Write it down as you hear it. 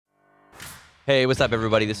Hey, what's up,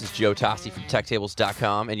 everybody? This is Joe Tossi from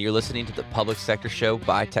TechTables.com, and you're listening to the Public Sector Show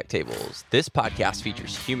by TechTables. This podcast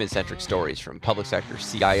features human-centric stories from public sector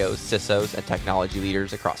CIOs, CISOs, and technology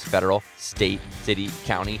leaders across federal, state, city,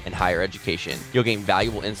 county, and higher education. You'll gain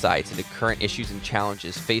valuable insights into current issues and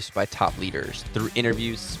challenges faced by top leaders. Through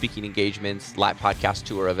interviews, speaking engagements, live podcast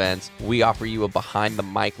tour events, we offer you a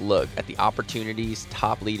behind-the-mic look at the opportunities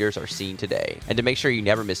top leaders are seeing today. And to make sure you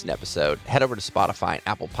never miss an episode, head over to Spotify and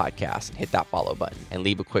Apple Podcasts and hit that follow button and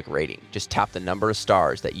leave a quick rating. Just tap the number of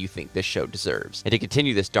stars that you think this show deserves. And to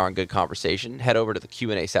continue this darn good conversation, head over to the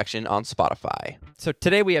Q&A section on Spotify. So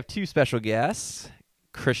today we have two special guests,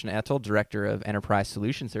 Krishna Edathil, Director of Enterprise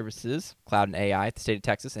Solution Services, Cloud and AI at the State of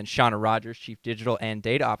Texas, and Shauna Rodgers, Chief Digital and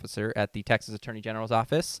Data Officer at the Texas Attorney General's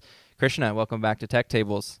Office. Krishna, welcome back to Tech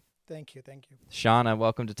Tables. Thank you. Shauna,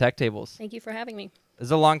 welcome to Tech Tables. Thank you for having me. This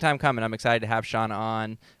is a long time coming. I'm excited to have Shauna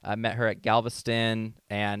on. I met her at Galveston,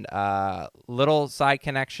 and little side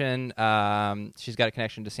connection. She's got a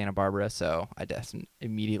connection to Santa Barbara, so I just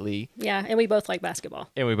immediately... Yeah, and we both like basketball.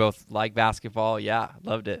 Yeah,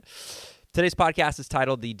 loved it. Today's podcast is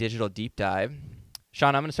titled The Digital Deep Dive.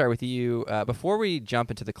 Shauna, I'm going to start with you. Before we jump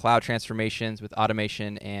into the cloud transformations with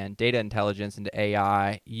automation and data intelligence into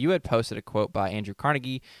AI, you had posted a quote by Andrew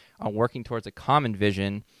Carnegie on working towards a common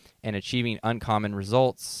vision and achieving uncommon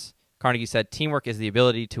results. Carnegie said, teamwork is the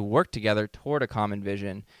ability to work together toward a common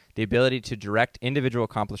vision, the ability to direct individual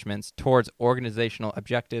accomplishments towards organizational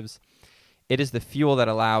objectives. It is the fuel that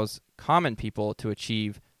allows common people to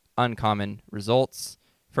achieve uncommon results.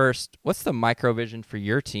 First, what's the micro vision for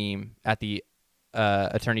your team at the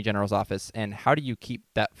Attorney General's office, and how do you keep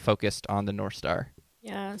that focused on the North Star?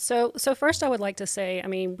 Yeah, so first I would like to say,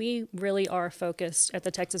 we really are focused at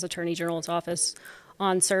the Texas Attorney General's office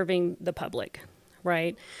on serving the public,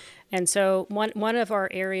 right? And so one of our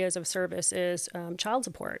areas of service is child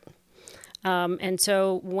support. And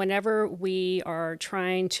so whenever we are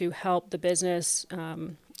trying to help the business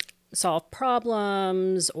solve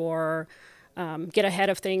problems or get ahead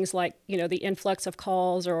of things like, the influx of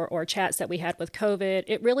calls or chats that we had with COVID,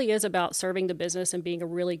 it really is about serving the business and being a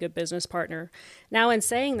really good business partner. Now, in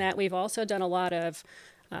saying that, we've also done a lot of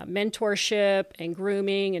mentorship and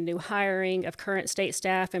grooming and new hiring of current state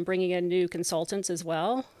staff and bringing in new consultants as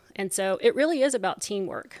well. And so it really is about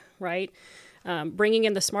teamwork, right? Bringing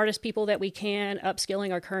in the smartest people that we can,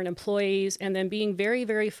 upskilling our current employees, and then being very,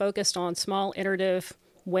 very focused on small iterative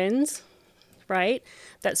wins, right,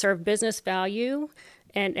 that serve business value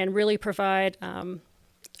and really provide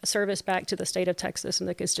service back to the state of Texas and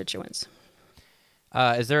the constituents.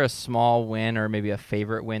 Is there a small win or maybe a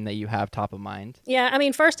favorite win that you have top of mind?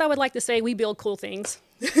 Yeah, first I would like to say we build cool things.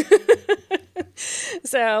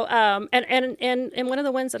 So, and one of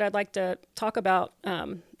the wins that I'd like to talk about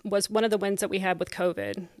was one of the wins that we had with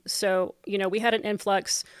COVID. So, we had an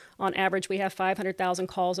influx. On average, we have 500,000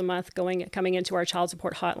 calls a month coming into our child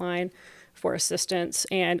support hotline for assistance.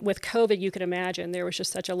 And with COVID, you can imagine there was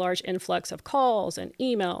just such a large influx of calls and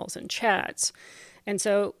emails and chats. And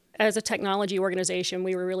so as a technology organization,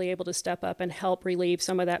 we were really able to step up and help relieve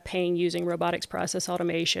some of that pain using robotics process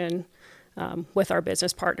automation with our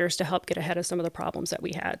business partners to help get ahead of some of the problems that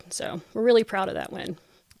we had. So we're really proud of that win.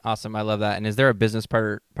 Awesome. I love that. And is there a business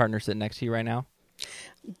partner sitting next to you right now?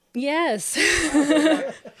 Yes.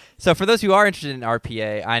 So for those who are interested in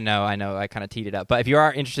RPA, I know, I kind of teed it up, but if you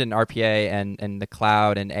are interested in RPA and the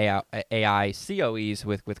cloud and AI COEs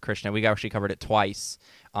with Krishna, we actually covered it twice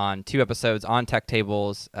on 2 episodes on Tech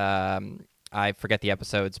Tables. I forget the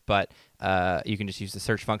episodes, but you can just use the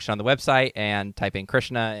search function on the website and type in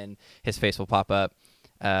Krishna and his face will pop up.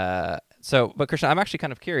 But Krishna, I'm actually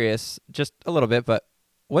kind of curious, just a little bit, but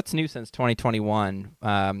what's new since 2021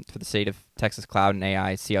 for the state of Texas cloud and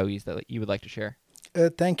AI COEs that you would like to share?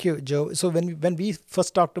 Thank you, Joe. So when we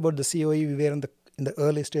first talked about the COE, we were in the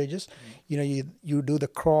early stages. You do the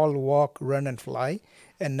crawl, walk, run, and fly,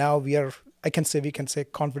 and now we can say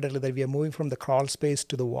confidently that we are moving from the crawl space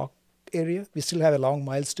to the walk area. We still have a long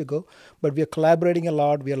miles to go, but we are collaborating a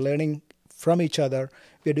lot. We are learning from each other.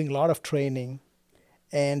 We are doing a lot of training.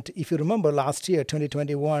 And if you remember last year,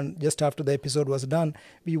 2021, just after the episode was done,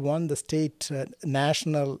 we won the state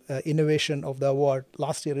national innovation of the award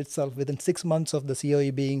last year itself within 6 months of the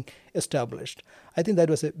COE being established. I think that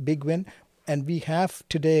was a big win. And we have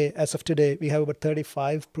today, as of today, we have about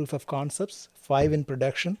 35 proof of concepts, 5 in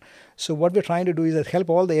production. So what we're trying to do is help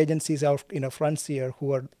all the agencies out in a frontier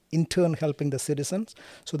who are in turn helping the citizens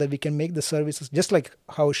so that we can make the services, just like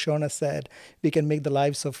how Shauna said, we can make the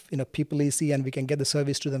lives of people easy and we can get the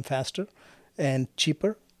service to them faster and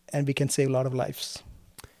cheaper and we can save a lot of lives.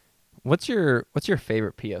 What's your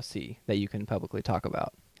favorite POC that you can publicly talk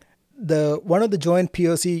about? the one of the joint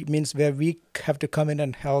POC means where we have to come in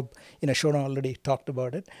and help. Shauna already talked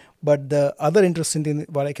about it. But the other interesting thing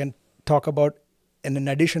what I can talk about, and in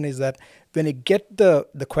addition, is that when you get the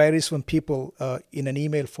queries from people in an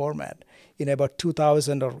email format, about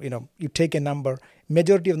 2,000, or you take a number,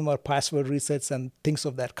 majority of them are password resets and things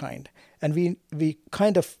of that kind. And we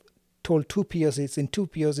kind of told two POCs. In two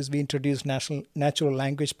POCs, we introduced natural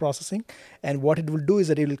language processing, and what it will do is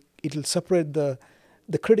that it will separate the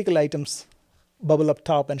critical items bubble up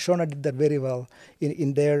top, and Shauna did that very well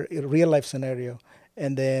in their real life scenario.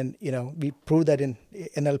 And then we proved that in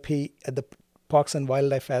NLP at the Parks and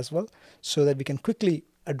Wildlife as well, so that we can quickly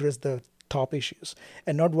address the top issues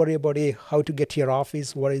and not worry about how to get to your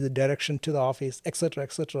office, what is the direction to the office, etc.,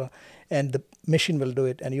 etc. And the machine will do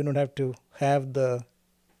it, and you don't have to have the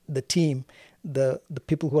team, the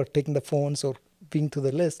people who are taking the phones or being to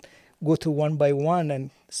the list, go through one by one and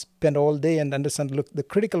spend all day and understand, look, the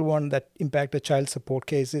critical one that impact a child support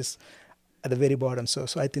case is at the very bottom. So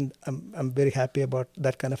I think I'm very happy about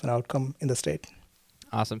that kind of an outcome in the state.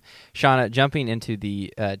 Awesome. Shauna, jumping into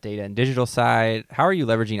the data and digital side, how are you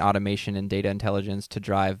leveraging automation and data intelligence to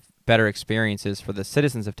drive better experiences for the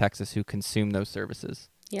citizens of Texas who consume those services?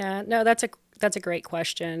 Yeah, no, that's a great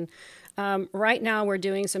question. Right now, we're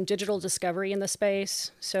doing some digital discovery in the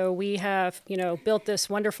space. So we have, built this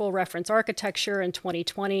wonderful reference architecture in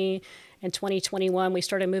 2020. In 2021, we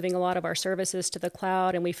started moving a lot of our services to the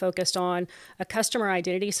cloud, and we focused on a customer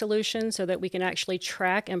identity solution so that we can actually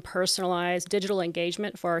track and personalize digital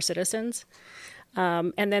engagement for our citizens.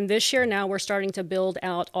 And then this year now we're starting to build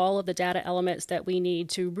out all of the data elements that we need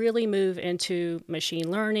to really move into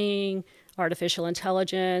machine learning, artificial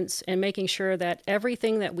intelligence, and making sure that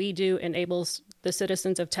everything that we do enables the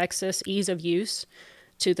citizens of Texas ease of use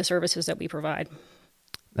to the services that we provide.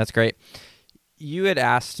 That's great. You had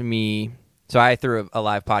asked me, so I threw a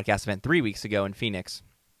live podcast event 3 weeks ago in Phoenix,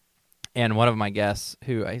 and one of my guests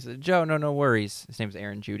I said, Joe, no worries. His name's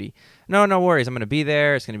Aaron Judy. No worries. I'm going to be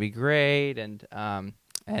there. It's going to be great. And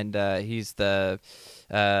he's the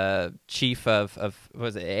chief of what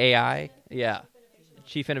was it, AI? Yeah.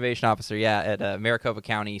 Chief Innovation Officer, at Maricopa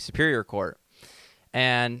County Superior Court.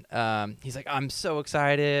 And he's like, I'm so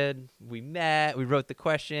excited. We met. We wrote the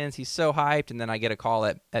questions. He's so hyped. And then I get a call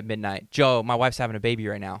at midnight. Joe, my wife's having a baby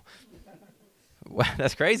right now. Wow,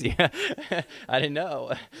 that's crazy. I didn't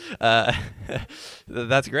know.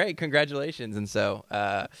 That's great. Congratulations. And so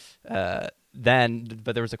but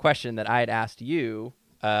there was a question that I had asked you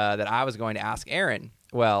that I was going to ask Aaron.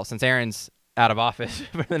 Well, since Aaron's out of office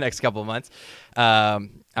for the next couple of months,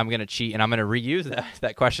 I'm going to cheat and I'm going to reuse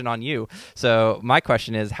that question on you. So my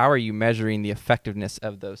question is, how are you measuring the effectiveness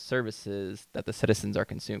of those services that the citizens are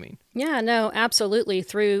consuming? Yeah, no, absolutely.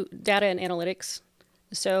 Through data and analytics.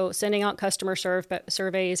 So sending out customer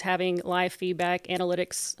surveys, having live feedback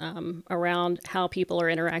analytics around how people are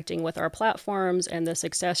interacting with our platforms and the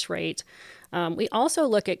success rate. We also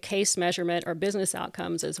look at case measurement or business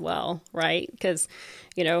outcomes as well, right? Because,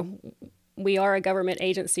 we are a government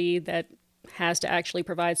agency that has to actually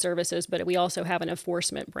provide services, but we also have an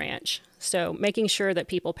enforcement branch. So making sure that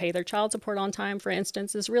people pay their child support on time, for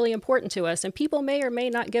instance, is really important to us. And people may or may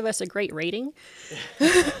not give us a great rating.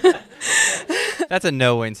 That's a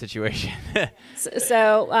no-win situation.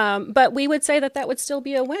 But we would say that would still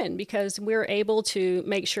be a win because we're able to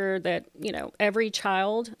make sure that, every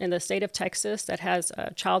child in the state of Texas that has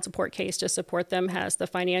a child support case to support them has the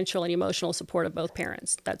financial and emotional support of both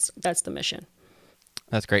parents. That's the mission.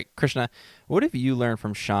 That's great. Krishna, what have you learned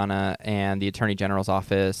from Shauna and the Attorney General's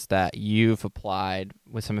office that you've applied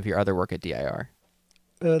with some of your other work at DIR?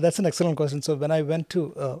 That's an excellent question. So when I went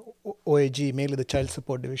to OAG, mainly the Child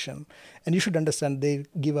Support Division, and you should understand they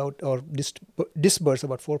give out or disburse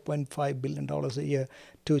about $4.5 billion a year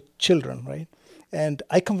to children, right? And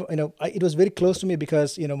it was very close to me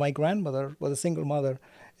because, my grandmother was a single mother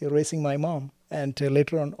raising my mom and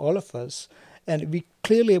later on all of us. And we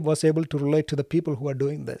clearly was able to relate to the people who are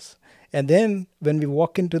doing this. And then when we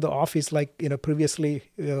walk into the office, like, previously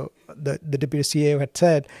the deputy CEO had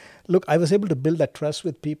said, look, I was able to build that trust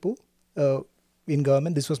with people in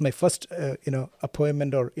government. This was my first,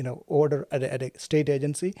 appointment or, order at a state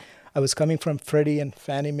agency. I was coming from Freddie and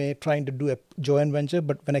Fannie Mae trying to do a joint venture.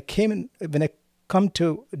 But when I come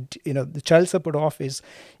to, the child support office,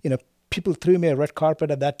 people threw me a red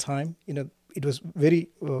carpet at that time. It was very,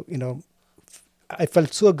 I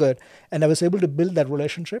felt so good, and I was able to build that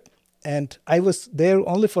relationship. And I was there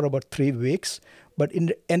only for about 3 weeks, but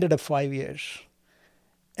it ended up 5 years.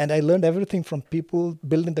 And I learned everything from people,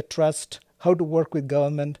 building the trust, how to work with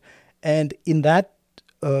government. And in that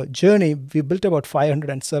journey, we built about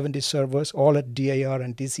 570 servers, all at DIR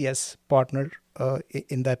and DCS partner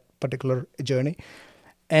in that particular journey,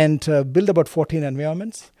 and built about 14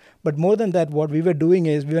 environments. But more than that, what we were doing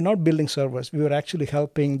is we were not building servers. We were actually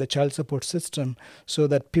helping the child support system so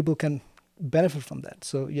that people can benefit from that.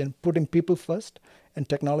 So putting people first and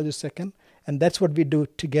technology second. And that's what we do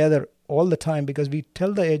together all the time, because we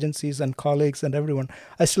tell the agencies and colleagues and everyone.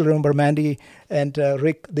 I still remember Mandy and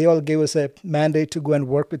Rick, they all gave us a mandate to go and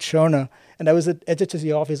work with Shauna. And I was at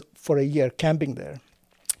HHSE office for a year camping there.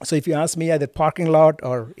 So if you ask me at the parking lot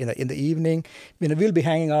or in the evening, we'll be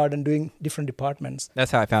hanging out and doing different departments. That's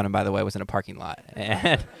how I found him, by the way, was in a parking lot.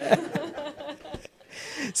 And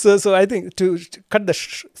So I think to cut the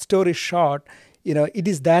story short, it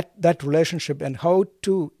is that relationship and how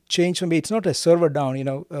to change. For me, it's not a server down.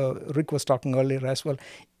 Rick was talking earlier as well.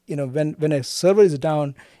 When a server is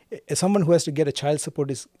down, someone who has to get a child support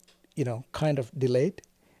is, kind of delayed.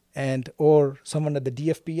 And or someone at the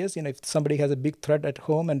DFPS, if somebody has a big threat at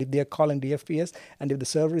home and if they are calling DFPS and if the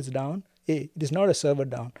server is down, it is not a server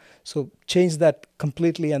down. So change that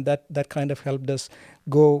completely, and that kind of helped us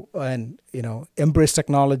go and embrace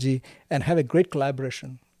technology and have a great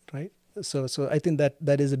collaboration, right? So I think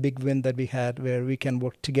that is a big win that we had, where we can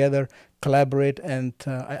work together, collaborate, and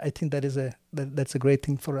I think that's a great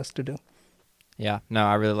thing for us to do. yeah, no,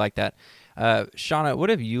 I really like that. Shauna, what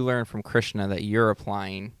have you learned from Krishna that you're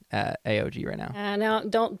applying at AOG right now? Now,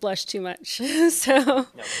 don't blush too much. So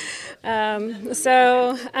I'm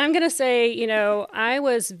going to say, I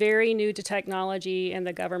was very new to technology in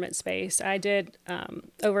the government space. I did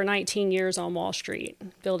over 19 years on Wall Street,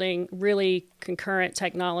 building really concurrent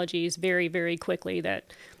technologies very, very quickly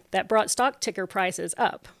that brought stock ticker prices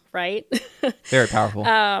up, right? Very powerful.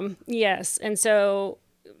 Yes. And so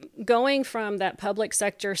going from that public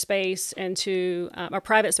sector space into or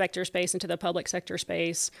private sector space into the public sector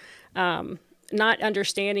space, not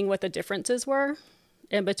understanding what the differences were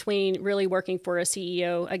in between really working for a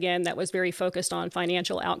CEO, again, that was very focused on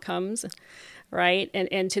financial outcomes, right? And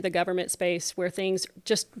into the government space where things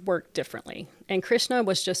just work differently. And Krishna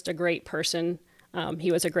was just a great person.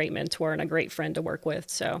 He was a great mentor and a great friend to work with.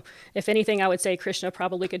 So if anything, I would say Krishna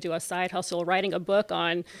probably could do a side hustle, writing a book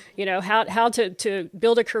on, how to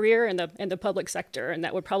build a career in the public sector. And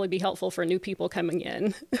that would probably be helpful for new people coming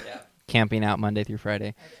in. Yeah. Camping out Monday through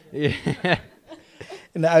Friday. Yeah.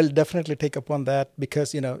 And I'll definitely take up on that,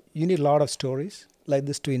 because, you need a lot of stories like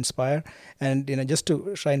this to inspire. And, just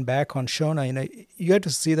to shine back on Shauna, you have to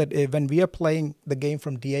see that when we are playing the game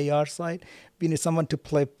from DAR side, we need someone to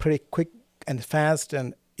play pretty quick and fast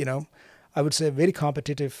and, I would say a very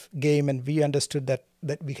competitive game. And we understood that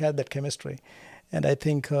we had that chemistry. And I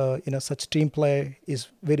think, such team play is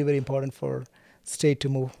very, very important for state to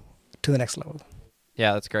move to the next level.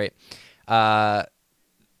 Yeah, that's great.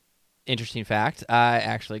 Interesting fact, I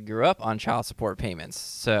actually grew up on child support payments.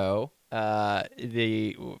 So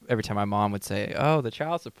every time my mom would say, "Oh, the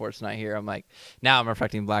child support's not here," I'm like, now I'm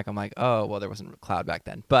reflecting back, I'm like, oh, well, there wasn't cloud back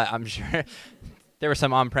then. But I'm sure there was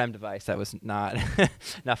some on-prem device that was not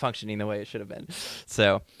not functioning the way it should have been.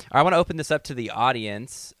 So I want to open this up to the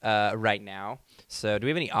audience right now. So do we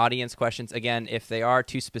have any audience questions? Again, if they are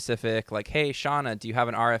too specific, like, hey, Shauna, do you have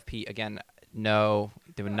an RFP? Again, no,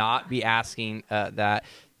 they would not be asking that,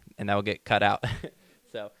 and that will get cut out.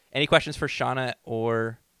 So any questions for Shauna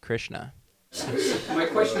or Krishna? My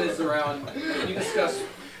question is around, can you discuss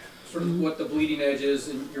sort of what the bleeding edge is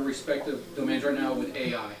in your respective domains right now with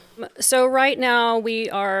AI? So right now we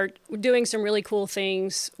are doing some really cool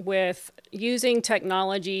things with using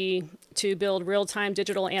technology to build real-time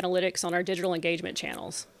digital analytics on our digital engagement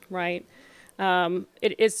channels, right?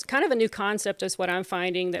 It's kind of a new concept is what I'm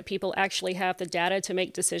finding, that people actually have the data to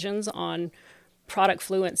make decisions on product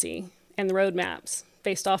fluency and the roadmaps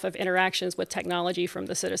based off of interactions with technology from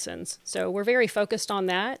the citizens. So we're very focused on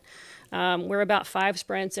that. We're about 5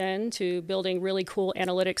 sprints into building really cool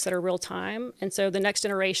analytics that are real time. And so the next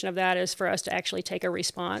iteration of that is for us to actually take a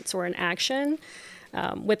response or an action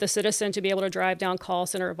with the citizen to be able to drive down call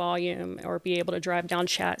center volume or be able to drive down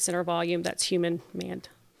chat center volume that's human manned.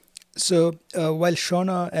 So while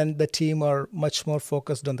Shauna and the team are much more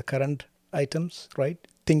focused on the current items, right,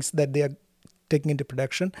 things that they are taking into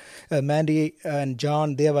production, Mandy and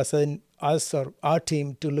John, they have assigned us or our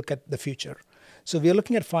team to look at the future. So we are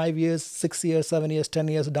looking at 5 years, 6 years, 7 years, 10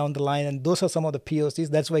 years down the line, and those are some of the POCs.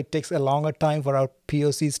 That's why it takes a longer time for our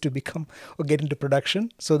POCs to become or get into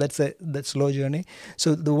production. So that's a slow journey.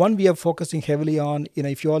 So the one we are focusing heavily on,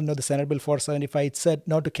 if you all know the Senate Bill 475, it said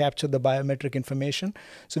not to capture the biometric information.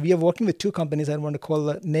 So we are working with two companies. I don't want to call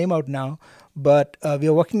the name out now, but we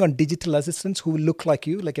are working on digital assistants who will look like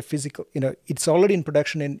you, like a physical. It's already in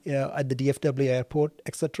production at the DFW airport,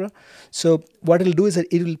 etc. So what it'll do is that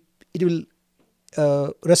it will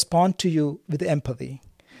respond to you with empathy.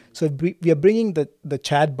 So we are bringing the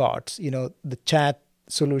chat bots, the chat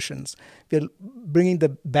solutions. We're bringing the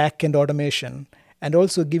back-end automation and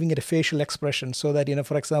also giving it a facial expression so that,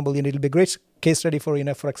 for example, it'll be a great case study for,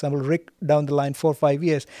 for example, Rick down the line 4 or 5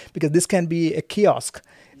 years, because this can be a kiosk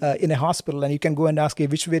in a hospital, and you can go and ask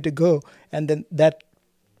which way to go, and then that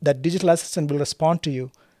digital assistant will respond to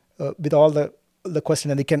you with all the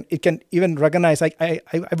question, and it can even recognize. I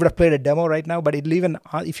would have played a demo right now, but it'll even,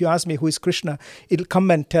 if you ask me who is Krishna, it'll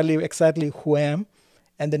come and tell you exactly who I am,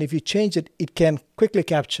 and then if you change it, it can quickly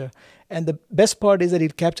capture. And the best part is that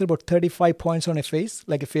it captures about 35 points on a face,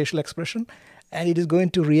 like a facial expression, and it is going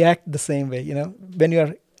to react the same way. When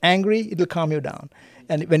you're angry, it'll calm you down,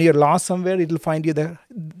 and when you're lost somewhere, it'll find you the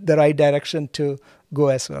right direction to go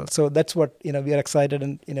as well. So that's what we are excited,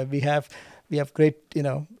 and we have great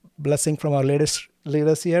blessing from our latest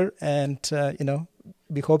leaders here, and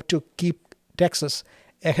we hope to keep Texas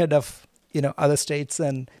ahead of other states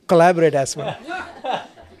and collaborate as well.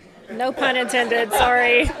 No pun intended.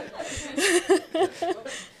 Sorry.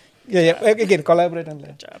 Yeah. Again, collaborate and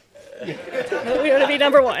learn. Good job. Yeah. We want to be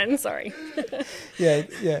number one. Sorry.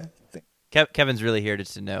 Yeah. Kevin's really here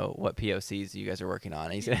just to know what POCs you guys are working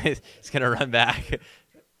on. He's gonna run back.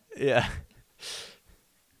 Yeah.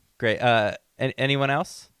 Great. Anyone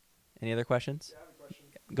else? Any other questions? Yeah, I have a question.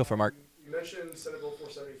 Go for it, Mark. You mentioned Senate Bill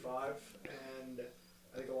 475, and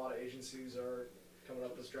I think a lot of agencies are coming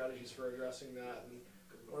up with strategies for addressing that. And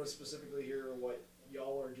I want to specifically hear what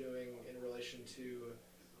y'all are doing in relation to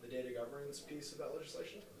the data governance piece of that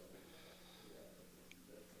legislation.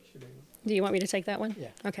 Do you want me to take that one? Yeah.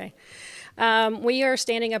 Okay. We are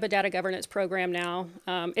standing up a data governance program now.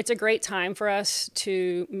 It's a great time for us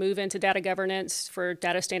to move into data governance for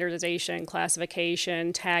data standardization,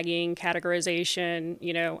 classification, tagging, categorization.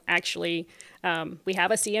 Actually, we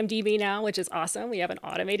have a CMDB now, which is awesome. We have an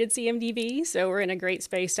automated CMDB, so we're in a great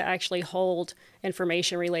space to actually hold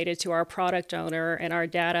information related to our product owner and our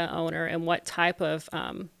data owner and what type of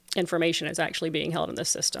information is actually being held in the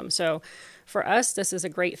system. So for us, this is a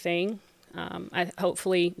great thing.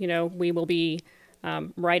 Hopefully, we will be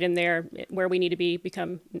right in there where we need to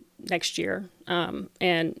become next year.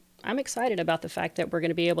 And I'm excited about the fact that we're going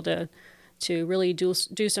to be able to really do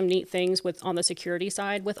some neat things on the security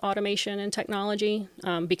side with automation and technology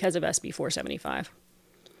because of SB 475.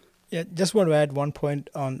 Yeah, just want to add one point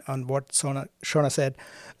on what Shauna said.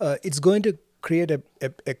 It's going to create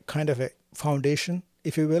a kind of a foundation,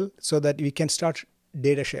 if you will, so that we can start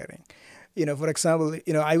data sharing. For example,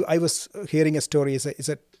 I was hearing a story. Is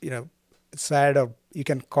it sad, or you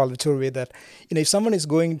can call it whichever way, that if someone is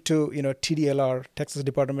going to TDLR, Texas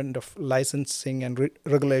Department of Licensing and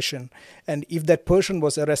Regulation, and if that person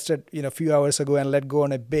was arrested a few hours ago and let go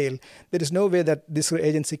on a bail, there is no way that this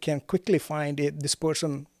agency can quickly find this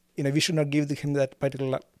person. We should not give him that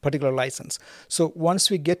particular license. So once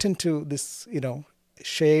we get into this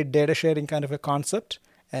shared data sharing kind of a concept,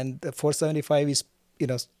 and the 475 is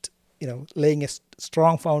laying a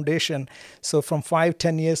strong foundation. So from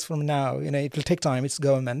 5-10 years from now, it will take time. It's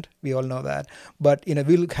government. We all know that. But,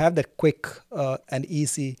 we'll have that quick and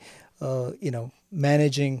easy,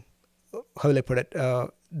 managing, how will I put it,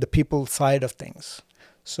 the people side of things,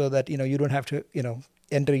 so that, you don't have to,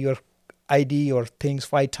 enter your ID or things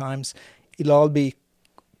 5 times. It'll all be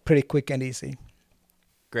pretty quick and easy.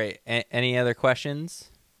 Great. Any other questions?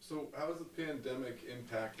 So how has the pandemic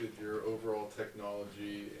impacted your overall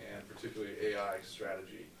technology and particularly AI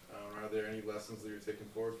strategy? Are there any lessons that you're taking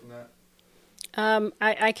forward from that?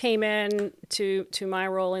 I came in to my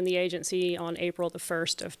role in the agency on April the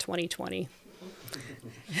 1st of 2020.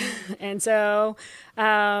 And so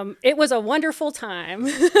it was a wonderful time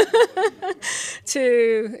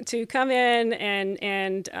to come in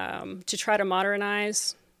and to try to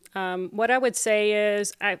modernize. What I would say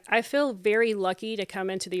is I feel very lucky to come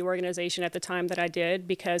into the organization at the time that I did,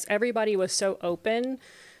 because everybody was so open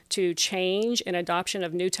to change and adoption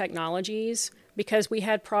of new technologies, because we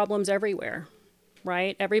had problems everywhere.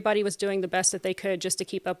 right? Everybody was doing the best that they could just to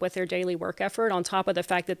keep up with their daily work effort, on top of the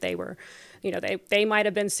fact that they were, they might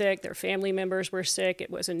have been sick, their family members were sick,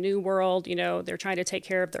 it was a new world, they're trying to take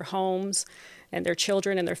care of their homes and their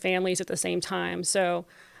children and their families at the same time. So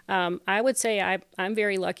I would say I'm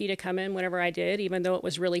very lucky to come in whenever I did, even though it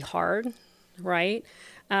was really hard, right?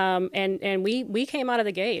 And we came out of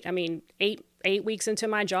the gate. I mean, eight weeks into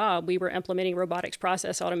my job, we were implementing robotics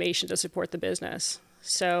process automation to support the business.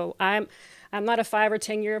 So I'm not a 5 or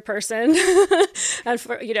 10 year person. And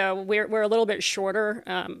we're a little bit shorter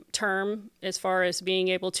term as far as being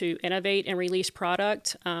able to innovate and release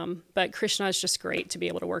product. But Krishna is just great to be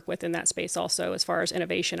able to work with in that space also, as far as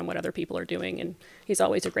innovation and what other people are doing. And he's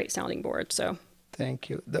always a great sounding board. So thank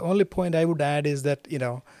you. The only point I would add is that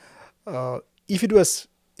if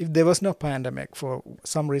there was no pandemic for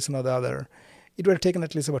some reason or the other, it would have taken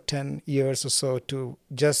at least about 10 years or so to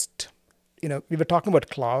just, we were talking about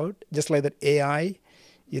cloud, just like that AI,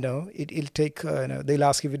 it'll take, they'll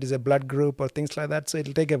ask if it is a blood group or things like that. So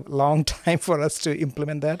it'll take a long time for us to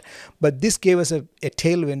implement that. But this gave us a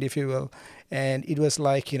tailwind, if you will. And it was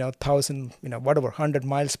like, 1,000, 100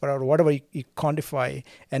 miles per hour, whatever you quantify.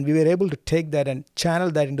 And we were able to take that and channel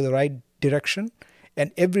that into the right direction.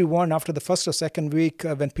 And everyone, after the first or second week,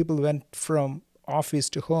 when people went from office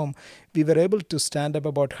to home, we were able to stand up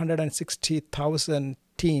about 160,000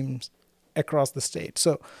 teams across the state.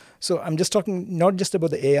 So I'm just talking not just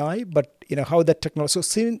about the AI, but how that technology. So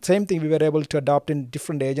same thing we were able to adopt in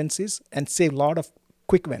different agencies and save a lot of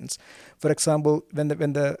quick wins. For example, when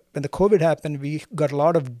the COVID happened, we got a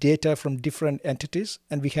lot of data from different entities,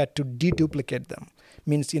 and we had to deduplicate them.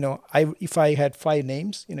 Means if I had 5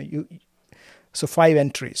 names, so 5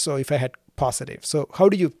 entries. So if I had positive, so how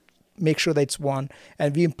do you make sure that it's one?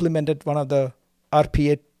 And we implemented one of the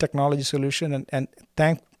RPA technology solution, and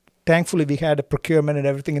thankfully we had a procurement and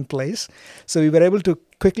everything in place. So we were able to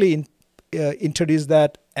quickly introduce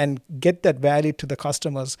that and get that value to the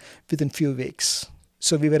customers within few weeks.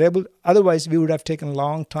 So we were able, otherwise we would have taken a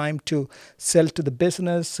long time to sell to the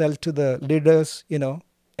business, sell to the leaders,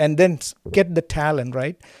 and then get the talent,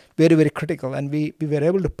 right? Very, very critical. And we were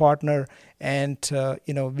able to partner, and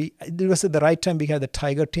it was at the right time. We had the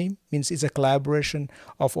Tiger team, means it's a collaboration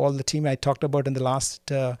of all the team I talked about in the last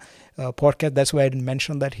podcast. That's why I didn't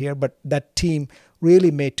mention that here. But that team really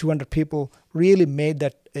made 200 people really made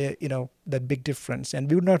that that big difference. And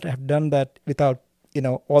we would not have done that without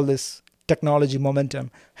all this technology momentum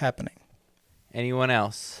happening. Anyone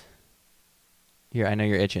else? Here, I know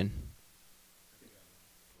you're itching.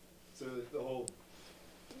 So the whole,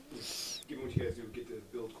 given what you guys do, get to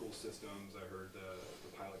build cool systems. I heard the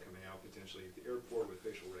pilot coming out potentially at the airport with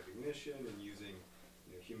facial recognition and using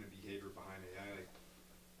human behavior behind AI. Like,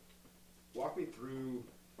 walk me through,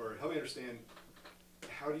 or help me understand,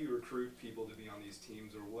 how do you recruit people to be on these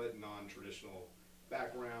teams, or what non-traditional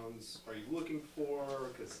backgrounds are you looking for?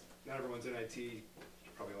 Because not everyone's in IT.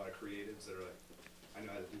 There's probably a lot of creatives that are like, I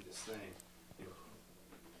know how to do this thing.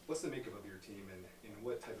 What's the makeup of your team, and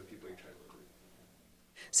what type of people are you trying to recruit?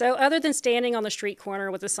 So other than standing on the street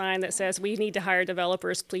corner with a sign that says, "We need to hire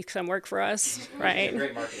developers, please come work for us," right?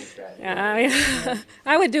 Great marketing strategy.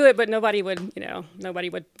 I would do it, but nobody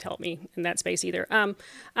would help me in that space either.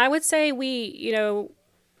 I would say we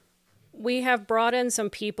have brought in some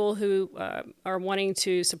people who are wanting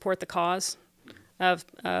to support the cause of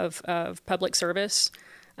public service.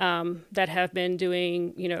 That have been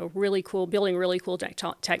doing, building really cool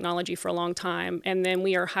technology for a long time. And then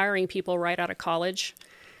we are hiring people right out of college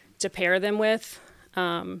to pair them with.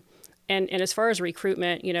 And as far as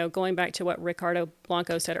recruitment, going back to what Ricardo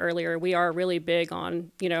Blanco said earlier, we are really big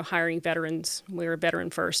on, hiring veterans. We're a veteran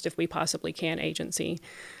first, if we possibly can, agency.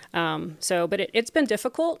 But it's been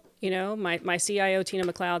difficult. My CIO, Tina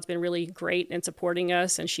McLeod's been really great in supporting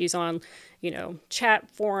us, and she's on, chat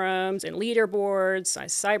forums and leaderboards. I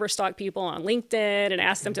cyberstalk people on LinkedIn and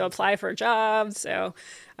ask them to apply for jobs. So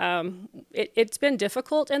it's been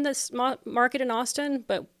difficult in this market in Austin,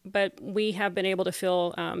 but we have been able to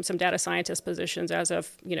fill some data scientist positions as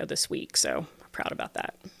of, this week. So I'm proud about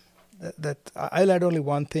that. That I'll add only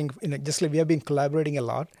one thing. Just like we have been collaborating a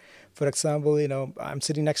lot. For example, I'm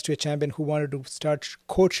sitting next to a champion who wanted to start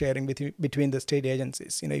code sharing between the state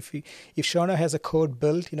agencies. If Shauna has a code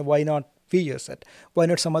built, why not we use it? Why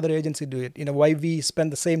not some other agency do it? Why we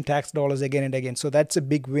spend the same tax dollars again and again? So that's a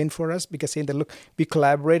big win for us, because saying that, look, we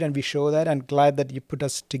collaborate and we show that. I'm glad that you put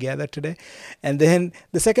us together today. And then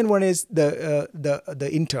the second one is the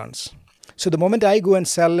interns. So the moment I go and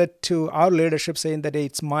sell it to our leadership saying that, hey,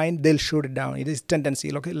 it's mine, they'll shoot it down. It is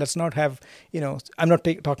tendency. Okay, let's not have, I'm not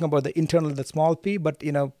talking about the internal, the small p, but,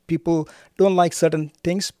 people don't like certain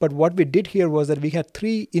things. But what we did here was that we had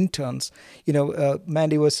 3 interns.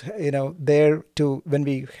 Mandy was, there to, when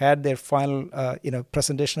we had their final,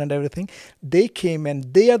 presentation and everything. They came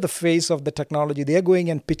and they are the face of the technology. They are going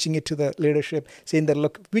and pitching it to the leadership saying that,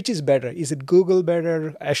 look, which is better? Is it Google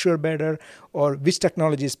better, Azure better, or which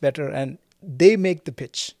technology is better? And they make the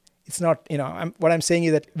pitch. It's not, what I'm saying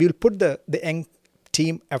is that we'll put the young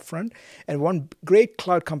team up front, and one great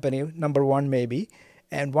cloud company, number one maybe,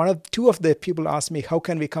 and two of the people asked me, how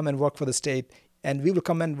can we come and work for the state? And we will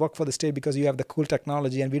come and work for the state because you have the cool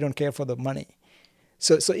technology and we don't care for the money.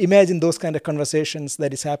 So imagine those kind of conversations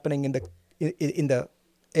that is happening in the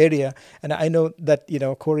area. And I know that,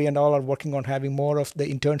 Corey and all are working on having more of the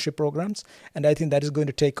internship programs. And I think that is going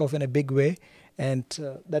to take off in a big way. And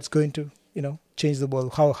that's going to, change the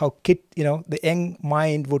world. How the young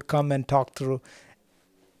mind would come and talk through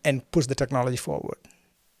and push the technology forward.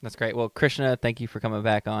 That's great. Well, Krishna, thank you for coming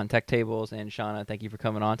back on Tech Tables, and Shauna, thank you for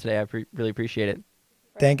coming on today. I really appreciate it.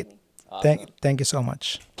 Thank you so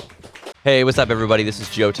much. Hey, what's up, everybody? This is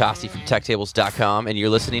Joe Tossi from TechTables.com, and you're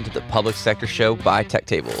listening to the Public Sector Show by Tech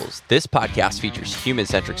Tables. This podcast features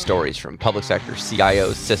human-centric stories from public sector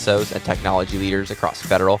CIOs, CISOs, and technology leaders across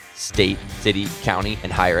federal, state, city, county,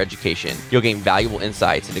 and higher education. You'll gain valuable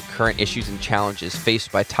insights into current issues and challenges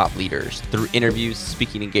faced by top leaders. Through interviews,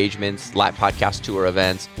 speaking engagements, live podcast tour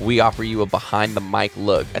events, we offer you a behind-the-mic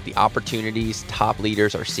look at the opportunities top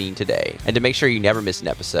leaders are seeing today. And to make sure you never miss an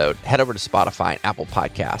episode, head over to Spotify and Apple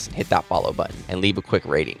Podcasts and hit that follow button and leave a quick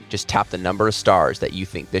rating. Just tap the number of stars that you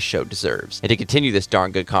think this show deserves. And to continue this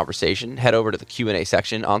darn good conversation, head over to the Q&A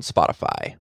section on Spotify.